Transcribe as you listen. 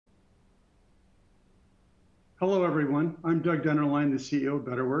Hello, everyone. I'm Doug Dennerline, the CEO of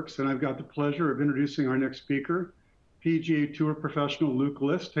Betterworks, and I've got the pleasure of introducing our next speaker, PGA Tour professional Luke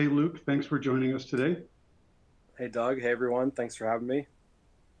List. Hey, Luke, thanks for joining us today. Hey, Doug. Hey, everyone. Thanks for having me.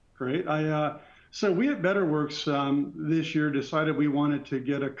 Great. So we at Betterworks this year decided we wanted to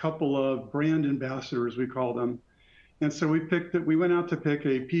get a couple of brand ambassadors, we call them. And so we went out to pick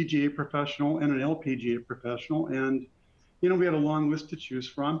a PGA professional and an LPGA professional, and we had a long list to choose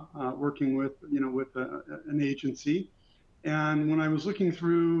from, working with an agency. And when I was looking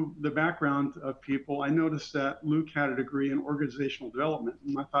through the background of people, I noticed that Luke had a degree in organizational development,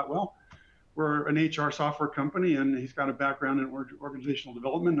 and I thought, well, we're an HR software company, and he's got a background in organizational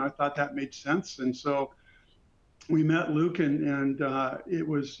development, and I thought that made sense. And so we met Luke, and it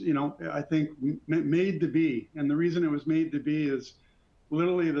was, I think made to be. And the reason it was made to be is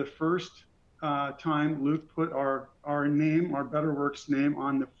literally the first time Luke put our name, our Betterworks name,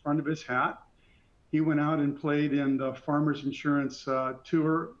 on the front of his hat. He went out and played in the Farmers Insurance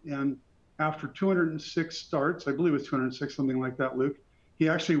Tour, and after 206 starts, I believe it was 206, something like that, Luke, he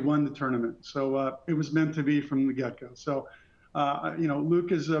actually won the tournament. So it was meant to be from the get-go. So,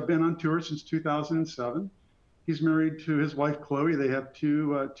 Luke has been on tour since 2007. He's married to his wife, Chloe. They have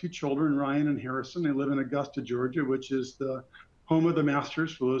two children, Ryan and Harrison. They live in Augusta, Georgia, which is the home of the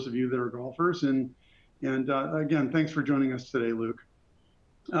Masters, for those of you that are golfers. And again, thanks for joining us today, Luke.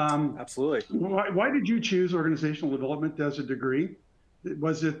 Absolutely. Why did you choose organizational development as a degree?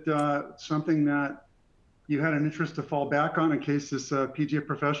 Was it something that you had an interest to fall back on in case this PGA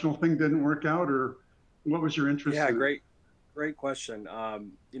professional thing didn't work out, or what was your interest? Yeah, great question. I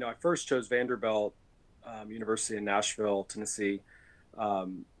first chose Vanderbilt University in Nashville, Tennessee,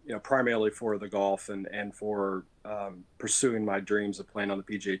 primarily for the golf and for pursuing my dreams of playing on the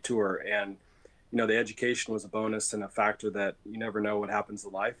PGA Tour. And, the education was a bonus and a factor that you never know what happens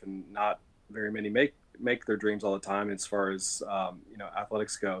in life, and not very many make their dreams all the time as far as,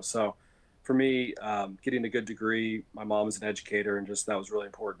 athletics go. So for me, getting a good degree, my mom is an educator, and just that was really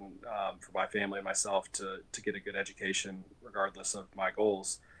important for my family and myself to get a good education regardless of my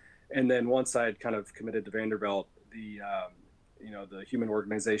goals. And then once I had kind of committed to Vanderbilt, the human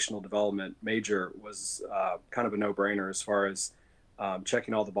organizational development major was kind of a no-brainer as far as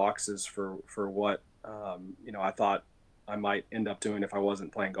checking all the boxes for what I thought I might end up doing if I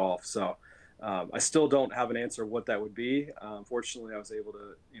wasn't playing golf. So I still don't have an answer what that would be. Fortunately, I was able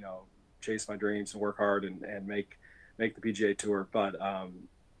to chase my dreams and work hard and make the PGA Tour. But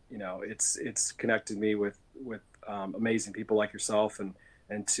it's connected me with amazing people like yourself, and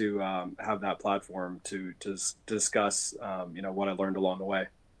to have that platform to discuss what I learned along the way.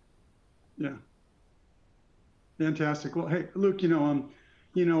 Yeah. Fantastic. Well, hey, Luke, as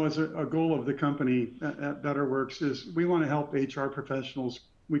a goal of the company at Betterworks is we want to help HR professionals.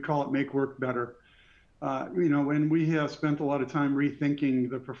 We call it make work better. And we have spent a lot of time rethinking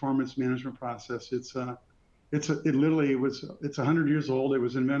the performance management process. It's 100 years old. It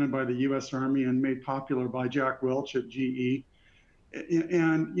was invented by the U.S. Army and made popular by Jack Welch at GE.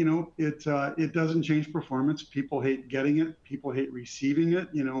 And it doesn't change performance. People hate getting it. People hate receiving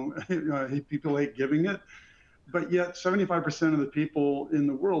it. People hate giving it. But yet 75% of the people in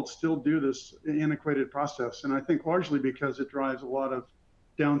the world still do this antiquated process. And I think largely because it drives a lot of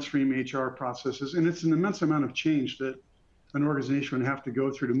downstream HR processes. And it's an immense amount of change that an organization would have to go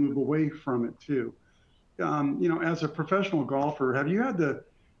through to move away from it too. As a professional golfer, have you had to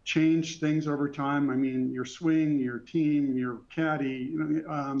change things over time? I mean, your swing, your team, your caddy,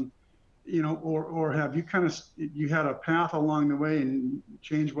 or have you you had a path along the way and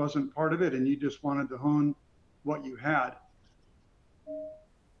change wasn't part of it and you just wanted to hone what you had?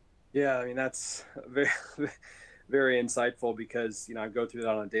 Yeah, I mean, that's very, very insightful because, I go through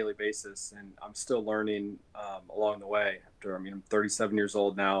that on a daily basis, and I'm still learning along the way. I'm 37 years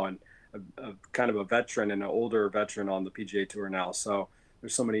old now, and a kind of a veteran and an older veteran on the PGA Tour now. So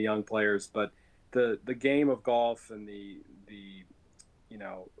there's so many young players, but the game of golf and the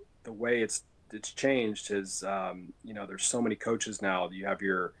way it's changed is, there's so many coaches now. You have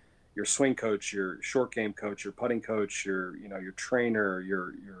your swing coach, your short game coach, your putting coach, your trainer,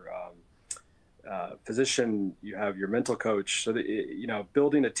 your physician, you have your mental coach. So that,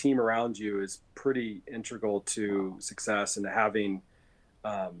 building a team around you is pretty integral to success, and having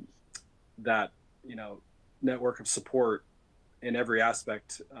that, network of support in every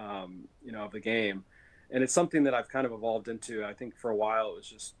aspect, of the game. And it's something that I've kind of evolved into. I think for a while it was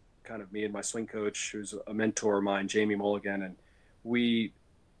just kind of me and my swing coach, who's a mentor of mine, Jamie Mulligan, and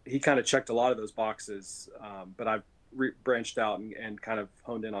he kind of checked a lot of those boxes, but I've branched out and kind of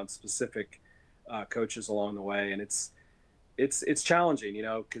honed in on specific coaches along the way. And it's challenging,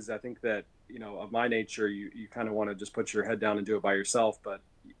 because I think that, of my nature, you kind of want to just put your head down and do it by yourself. But,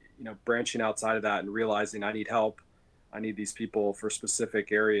 branching outside of that and realizing I need help, I need these people for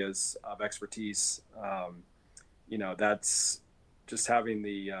specific areas of expertise. That's just having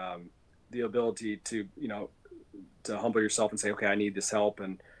the ability to, to humble yourself and say, okay, I need this help.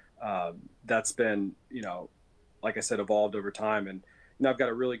 And that's been, like I said, evolved over time. And, I've got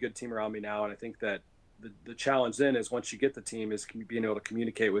a really good team around me now. And I think that the challenge then is, once you get the team, is being able to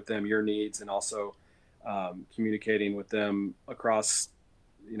communicate with them your needs, and also communicating with them across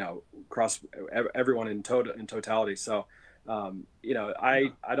everyone in totality. So,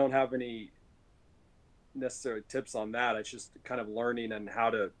 I don't have any necessary tips on that. It's just kind of learning and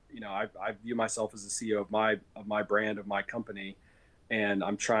how to, I view myself as the CEO of my brand, of my company, and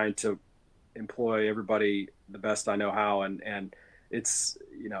I'm trying to employ everybody the best I know how. And it's,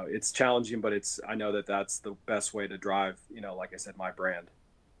 it's challenging, but I know that that's the best way to drive, like I said, my brand.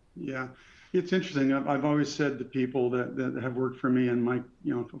 Yeah, it's interesting. I've always said to people that have worked for me in my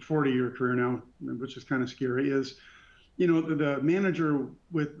 40-year career now, which is kind of scary, is the manager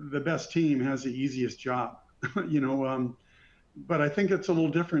with the best team has the easiest job. But I think it's a little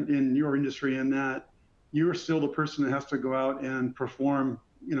different in your industry, in that you're still the person that has to go out and perform,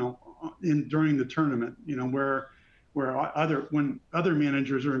 during the tournament, where when other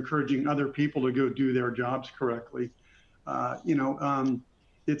managers are encouraging other people to go do their jobs correctly.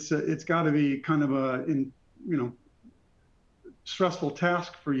 It's got to be kind of stressful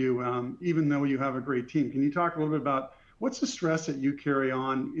task for you, even though you have a great team. Can you talk a little bit about what's the stress that you carry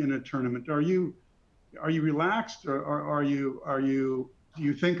on in a tournament? Are you relaxed, or do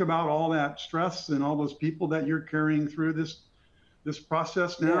you think about all that stress and all those people that you're carrying through this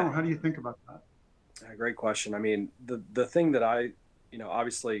process now? Yeah. How do you think about that? Great question. I mean, the thing that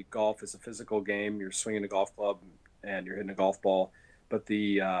obviously golf is a physical game. You're swinging a golf club and you're hitting a golf ball, but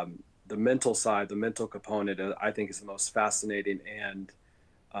the mental side, the mental component, I think is the most fascinating, and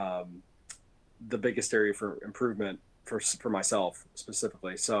the biggest area for improvement for myself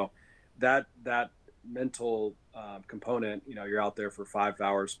specifically. So that mental component, you're out there for 5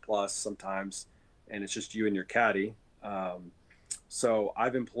 hours plus sometimes, and it's just you and your caddy. So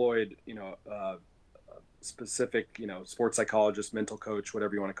I've employed, specific, sports psychologist, mental coach,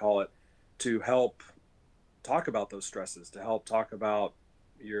 whatever you want to call it, to help talk about those stresses, to help talk about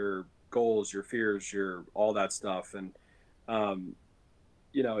your goals, your fears, your all that stuff. And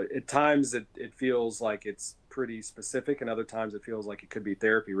at times it feels like it's pretty specific, and other times it feels like it could be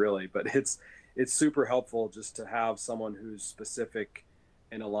therapy, really. But it's super helpful just to have someone who's specific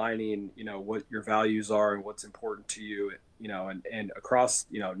and aligning, what your values are and what's important to you, and across,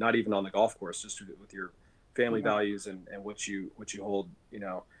 not even on the golf course, just with your family values and what you hold,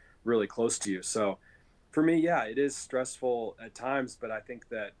 really close to you. So for me, yeah, it is stressful at times, but I think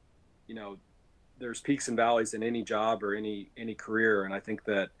that, there's peaks and valleys in any job or any career. And I think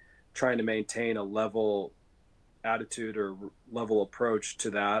that trying to maintain a level attitude or level approach to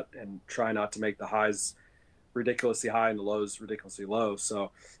that, and try not to make the highs ridiculously high and the lows ridiculously low.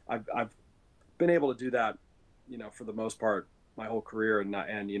 So I've been able to do that, for the most part, my whole career.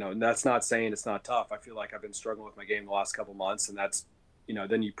 And that's not saying it's not tough. I feel like I've been struggling with my game the last couple of months, and that's,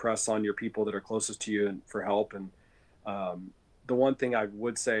 then you press on your people that are closest to you and for help. And the one thing I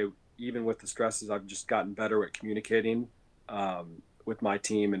would say, even with the stresses, I've just gotten better at communicating with my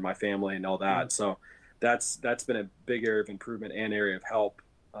team and my family and all that. So that's been a big area of improvement and area of help,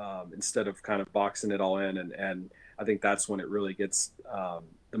 instead of kind of boxing it all in. And I think that's when it really gets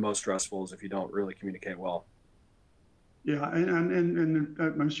the most stressful, is if you don't really communicate well. Yeah, and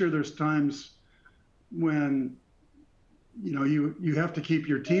I'm sure there's times when you have to keep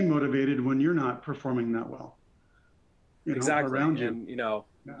your team motivated when you're not performing that well. Exactly. Around you. And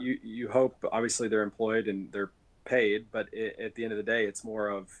Yeah. you hope, obviously, they're employed and they're paid, but at the end of the day, it's more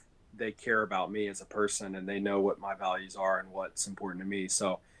of, they care about me as a person, and they know what my values are and what's important to me.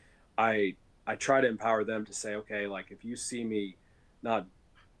 So I try to empower them to say, okay, like, if you see me not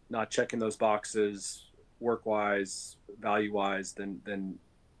checking those boxes work wise, value wise, then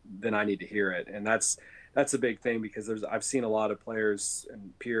I need to hear it. And that's a big thing, because I've seen a lot of players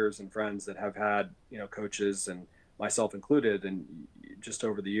and peers and friends that have had, coaches, and myself included, and just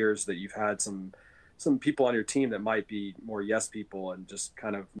over the years, that you've had some people on your team that might be more yes people, and just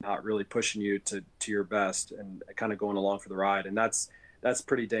kind of not really pushing you to your best, and kind of going along for the ride. And that's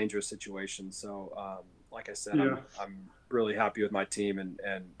pretty dangerous situation. So like I said, Yeah. I'm really happy with my team, and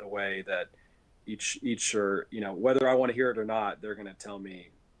the way that each are, whether I want to hear it or not, they're going to tell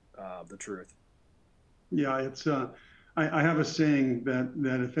me the truth. Yeah, it's I have a saying that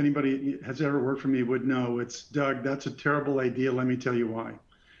if anybody has ever worked for me would know. It's, Doug, that's a terrible idea. Let me tell you why.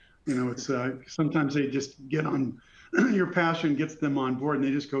 It's sometimes they just get on your passion gets them on board and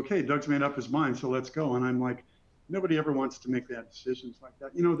they just go, okay, Doug's made up his mind, so let's go. And I'm like, nobody ever wants to make that decisions like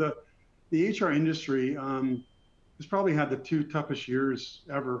that. The HR industry has probably had the two toughest years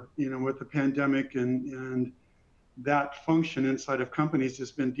ever, with the pandemic and that function inside of companies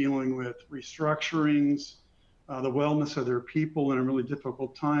has been dealing with restructurings, the wellness of their people in a really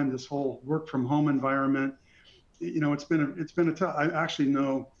difficult time, this whole work from home environment. It's been a tough. I actually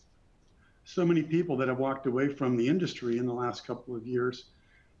know so many people that have walked away from the industry in the last couple of years.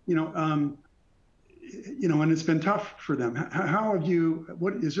 You know, um, and it's been tough for them. How have you?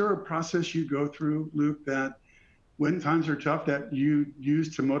 What is there a process you go through, Luke, that when times are tough that you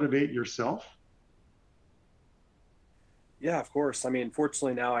use to motivate yourself? Yeah, of course. I mean,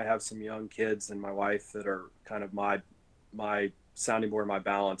 fortunately now I have some young kids and my wife that are kind of my sounding board, my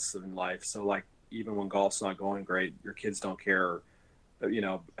balance in life. So like even when golf's not going great, your kids don't care,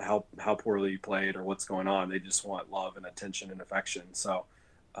 how poorly you played or what's going on. They just want love and attention and affection. So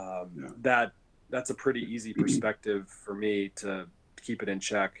Yeah. that's a pretty easy perspective for me to keep it in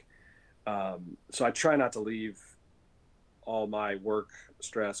check. So I try not to leave all my work,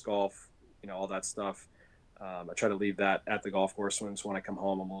 stress, golf, all that stuff. I try to leave that at the golf course when I come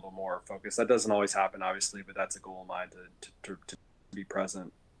home, I'm a little more focused. That doesn't always happen, obviously, but that's a goal of mine to be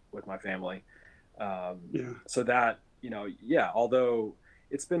present with my family. Yeah. So that, yeah, although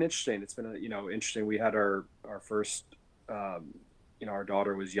it's been interesting, interesting. We had our first, our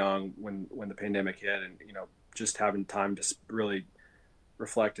daughter was young when the pandemic hit and, just having time to really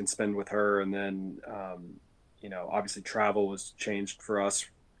reflect and spend with her. And then, obviously travel was changed for us,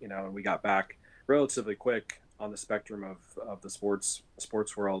 and we got back relatively quick on the spectrum of the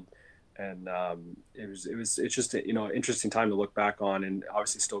sports world. And it's just an interesting time to look back on, and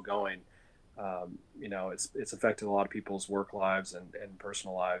obviously still going. It's affected a lot of people's work lives and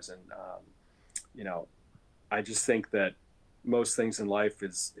personal lives. And, I just think that most things in life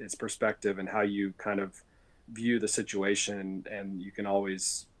is perspective and how you kind of view the situation. And you can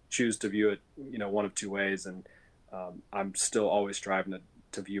always choose to view it, one of two ways. And I'm still always striving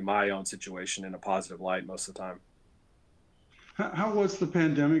to view my own situation in a positive light most of the time. How was the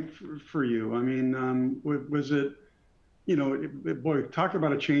pandemic for you? I mean, was it, boy, talk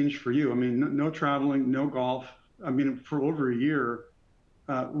about a change for you. I mean, no traveling, no golf. I mean, for over a year,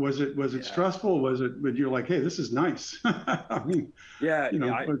 was it Yeah. stressful? But you're like, hey, this is nice. I mean, Yeah. you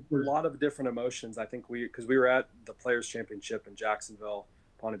Yeah. know, A lot of different emotions. I think because we were at the Players Championship in Jacksonville,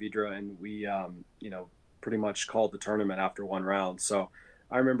 Ponte Vedra, and we, pretty much called the tournament after one round. So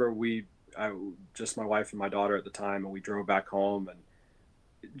I remember just my wife and my daughter at the time, and we drove back home, and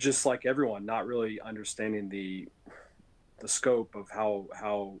just like everyone, not really understanding the scope of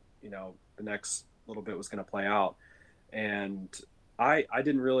how the next little bit was going to play out. And I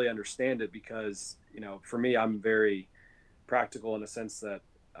didn't really understand it because for me, I'm very practical in the sense that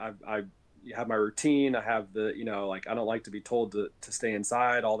I have my routine. I have like I don't like to be told to stay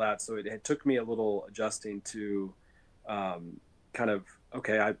inside, all that. So it took me a little adjusting to kind of,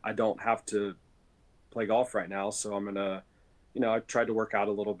 okay, I don't have to play golf right now, so I'm gonna, I tried to work out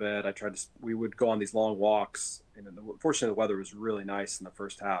a little bit. We would go on these long walks, and fortunately the weather was really nice in the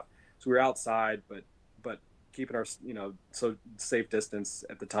first half, so we were outside, but keeping our, so safe distance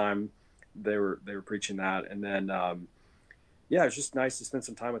at the time. They were preaching that, and then yeah, it was just nice to spend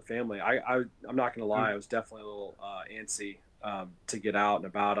some time with family. I'm not gonna lie, I was definitely a little antsy to get out and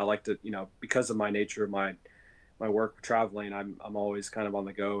about. I like to, because of my nature of my work traveling, I'm always kind of on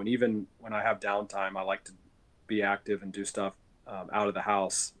the go, and even when I have downtime, I like to be active and do stuff out of the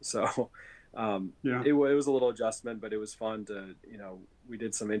house. So yeah. it was a little adjustment, but it was fun to, we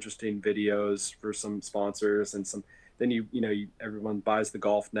did some interesting videos for some sponsors and some. Then everyone buys the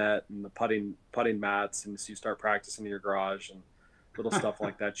golf net and the putting mats, and so you start practicing in your garage and little stuff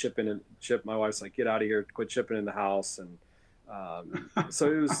like that. Chip. My wife's like, get out of here, quit chipping in the house, and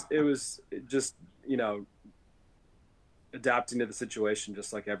so it was just adapting to the situation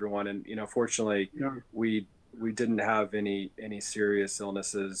just like everyone. And fortunately Yeah. we didn't have any serious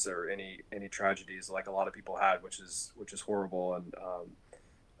illnesses or any tragedies like a lot of people had, which is horrible. And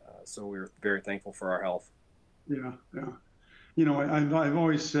so we were very thankful for our health. Yeah. Yeah. I've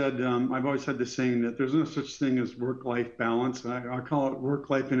always said, I've always had the saying that there's no such thing as work-life balance. I call it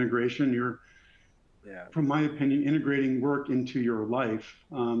work-life integration. You're, Yeah, from my opinion, integrating work into your life.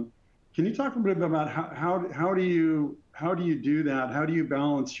 Can you talk a bit about how do you do that? How do you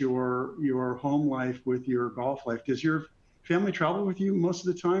balance your home life with your golf life? Does your family travel with you most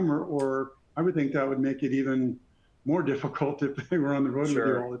of the time, or I would think that would make it even more difficult if they were on the road with you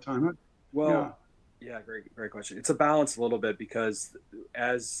sure. all the time. Well, Yeah. Yeah, great question. It's a balance a little bit because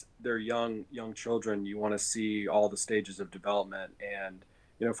as they're young children, you want to see all the stages of development, and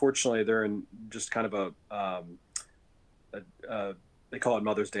fortunately, they're in just kind of a they call it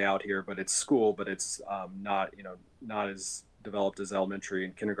Mother's Day out here, but it's school, but it's not not as developed as elementary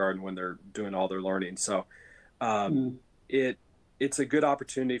and kindergarten when they're doing all their learning. So um, Mm, it it's a good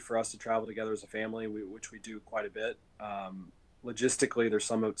opportunity for us to travel together as a family, which we do quite a bit. Logistically, there's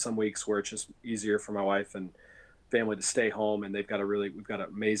some weeks where it's just easier for my wife and family to stay home, and we've got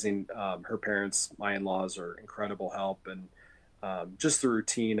amazing, her parents, my in-laws are incredible help, and just the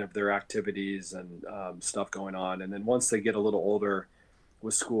routine of their activities and stuff going on. And then once they get a little older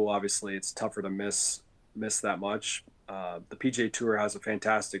with school, obviously it's tougher to miss that much. The PGA Tour has a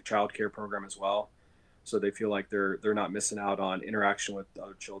fantastic childcare program as well, so they feel like they're not missing out on interaction with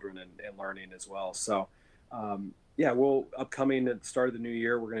other children and learning as well. So yeah, we'll upcoming at the start of the new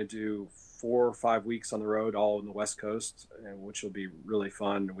year, we're going to do 4 or 5 weeks on the road, all on the West Coast, and which will be really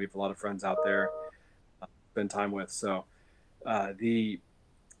fun. We have a lot of friends out there spend time with. So the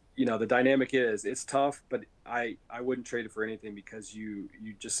the dynamic is it's tough, but I wouldn't trade it for anything because you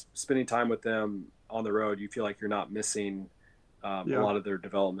just spending time with them on the road, you feel like you're not missing a yeah. lot of their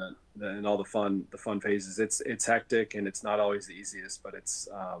development and all the fun phases. It's hectic and it's not always the easiest, but it's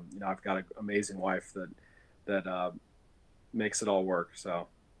I've got an amazing wife that makes it all work. So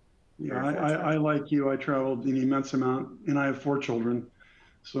Yeah, very fortunate. I like you. I traveled an immense amount, and I have 4 children,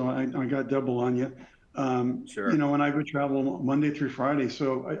 so I got double on you. Sure, And I would travel Monday through Friday.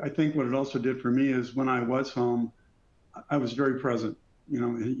 So I think what it also did for me is when I was home, I was very present.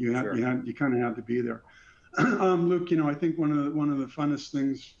 sure. You kind of had to be there. Luke, I think one of the funnest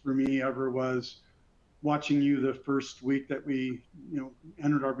things for me ever was watching you the first week that we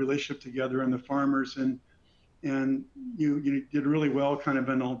entered our relationship together and the farmers and you did really well kind of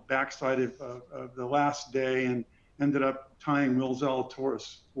in the backside of the last day and ended up tying Will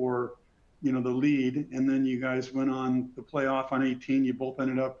Zalatoris for the lead, and then you guys went on the playoff on 18. You both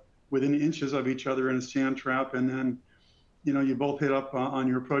ended up within inches of each other in a sand trap, and then you both hit up on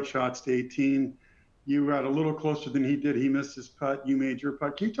your approach shots to 18. You got a little closer than he did. He missed his putt, you made your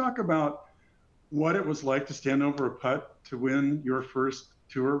putt. Can you talk about what it was like to stand over a putt to win your first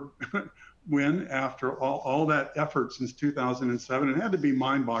tour win after all that effort since 2007? It had to be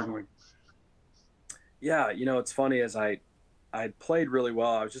mind boggling. Yeah, it's funny as I played really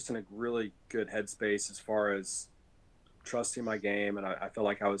well. I was just in a really good headspace as far as trusting my game, and I felt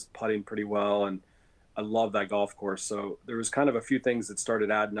like I was putting pretty well, and I love that golf course. So there was kind of a few things that started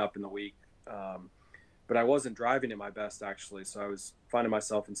adding up in the week, but I wasn't driving at my best actually. So I was finding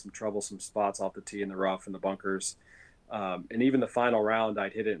myself in some troublesome spots off the tee in the rough and the bunkers, and even the final round,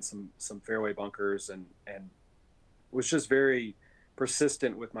 I'd hit it in some fairway bunkers, and was just very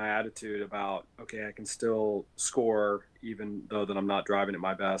persistent with my attitude about okay, I can still score even though that I'm not driving at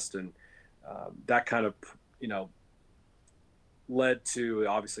my best, and that kind of you know led to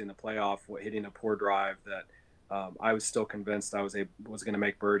obviously in the playoff hitting a poor drive that I was still convinced was going to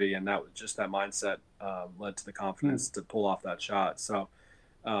make birdie, and that was just that mindset led to the Hmm. confidence to pull off that shot. So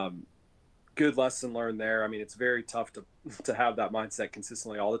good lesson learned there. I mean, it's very tough to to have that mindset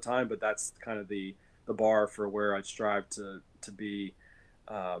consistently all the time, but that's kind of the bar for where I strive to be.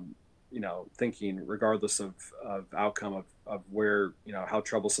 Thinking regardless of outcome of where how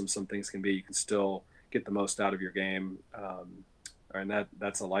troublesome some things can be, you can still get the most out of your game. And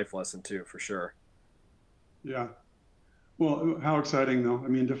that's a life lesson too, for sure. Yeah. Well, how exciting though. I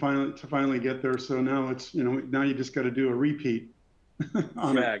mean, to finally get there. So now now you just got to do a repeat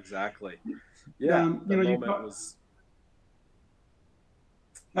on it. Yeah, exactly. Yeah, the You moment got, was.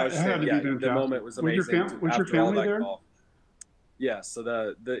 I that was just had saying, to be yeah, the fantastic. moment was amazing to Was your after all family that there? golf. Yeah, so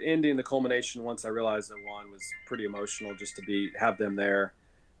the ending, the culmination, once I realized I won, was pretty emotional just to have them there,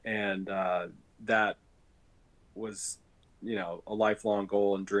 and that was a lifelong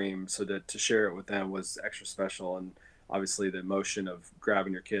goal and dream. So to share it with them was extra special, and obviously the emotion of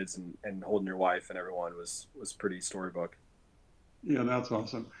grabbing your kids and holding your wife and everyone was pretty storybook. Yeah, that's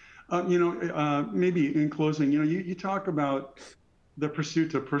awesome. Maybe in closing, you talk about the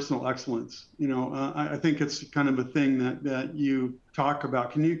pursuit of personal excellence. I think it's kind of a thing that you talk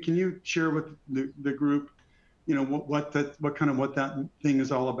about. Can you share with the group, what that thing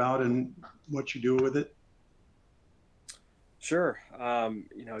is all about and what you do with it? Sure.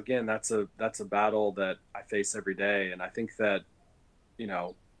 Again, that's a battle that I face every day, and I think that you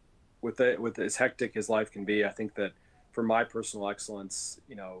know, with as hectic as life can be, I think that for my personal excellence,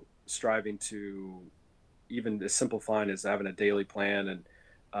 striving to even as simplifying as having a daily plan and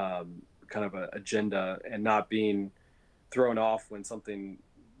kind of an agenda, and not being thrown off when something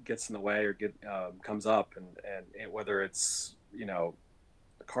gets in the way or comes up, and whether it's a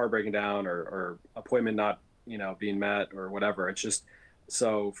car breaking down or appointment not being met or whatever. It's just,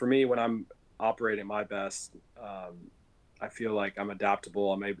 so for me when I'm operating my best, I feel like I'm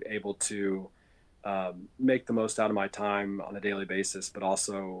adaptable. I'm able to make the most out of my time on a daily basis, but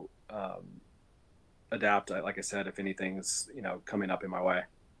also adapt, like I said, if anything's coming up in my way.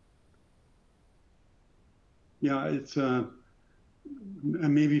 Yeah, it's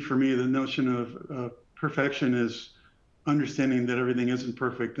maybe for me the notion of perfection is understanding that everything isn't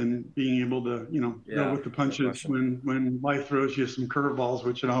perfect and being able to go Yeah, with the no punches question. when life throws you some curveballs,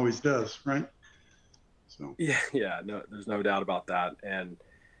 which it always does, right? So Yeah, yeah, no, there's no doubt about that. And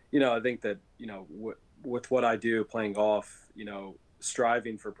I think that with what I do, playing golf,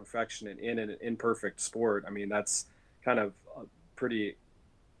 striving for perfection in an imperfect sport. I mean, that's kind of pretty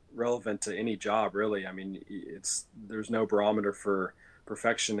relevant to any job, really. I mean, it's there's no barometer for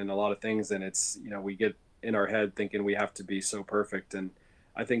perfection in a lot of things, and it's we get in our head thinking we have to be so perfect. And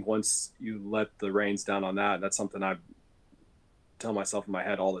I think once you let the reins down on that, that's something I tell myself in my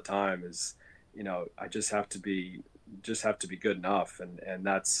head all the time is, I just have to be good enough. And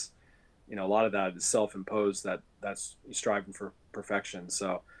that's, a lot of that is self-imposed, that's striving for perfection.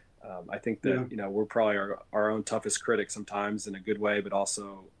 So I think that, yeah, we're probably our own toughest critic sometimes in a good way, but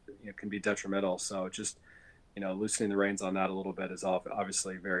also, can be detrimental. So just, loosening the reins on that a little bit is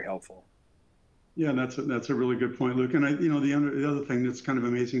obviously very helpful. yeah, that's a really good point, Luke. And the other thing that's kind of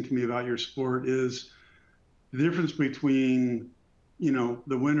amazing to me about your sport is the difference between the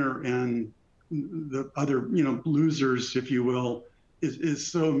winner and the other losers, if you will, is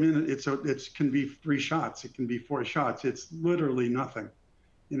so minute. It can be 3 shots, it can be 4 shots. It's literally nothing.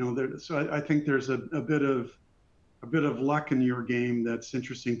 So I think there's a bit of luck in your game that's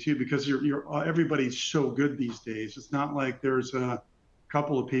interesting too, because everybody's so good these days. It's not like there's a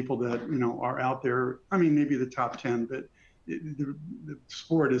couple of people that are out there. I mean, maybe the top 10, but the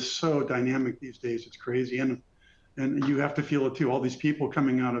sport is so dynamic these days. It's crazy, and you have to feel it too. All these people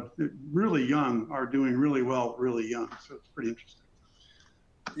coming out of really young are doing really well, really young. So it's pretty interesting.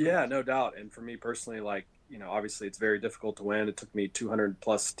 So, Yeah, no doubt. And for me personally, like, obviously it's very difficult to win. It took me 200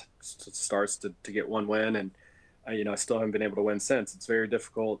 plus starts to get one win. And, I still haven't been able to win since. It's very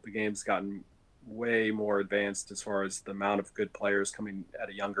difficult. The game's gotten way more advanced as far as the amount of good players coming at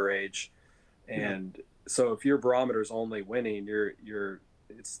a younger age. yeah, And so if your barometer is only winning,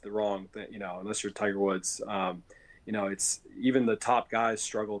 it's the wrong thing, unless you're Tiger Woods. It's even the top guys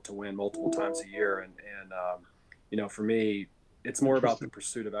struggle to win multiple times a year. For me, it's more about the interesting.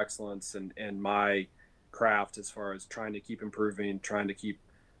 pursuit of excellence and my craft as far as trying to keep improving, trying to keep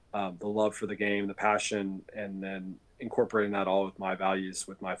the love for the game, the passion, and then incorporating that all with my values,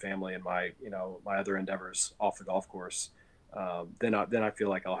 with my family, and my other endeavors off the golf course. Then I feel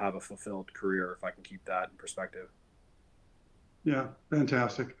like I'll have a fulfilled career if I can keep that in perspective. Yeah,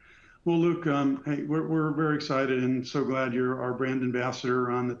 fantastic. Well, Luke, hey, we're very excited and so glad you're our brand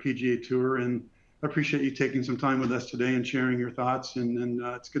ambassador on the PGA Tour, and I appreciate you taking some time with us today and sharing your thoughts. And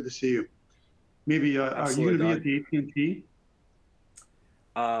it's good to see you. Maybe are you Absolutely, going to be Doug. at the AT&T?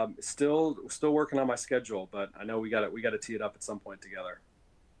 Still working on my schedule, but I know we got to tee it up at some point together.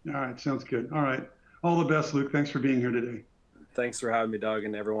 All right, sounds good. All right, all the best, Luke. Thanks for being here today. Thanks for having me, Doug,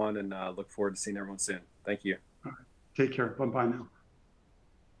 and everyone, and look forward to seeing everyone soon. Thank you. All right, take care. Bye bye now.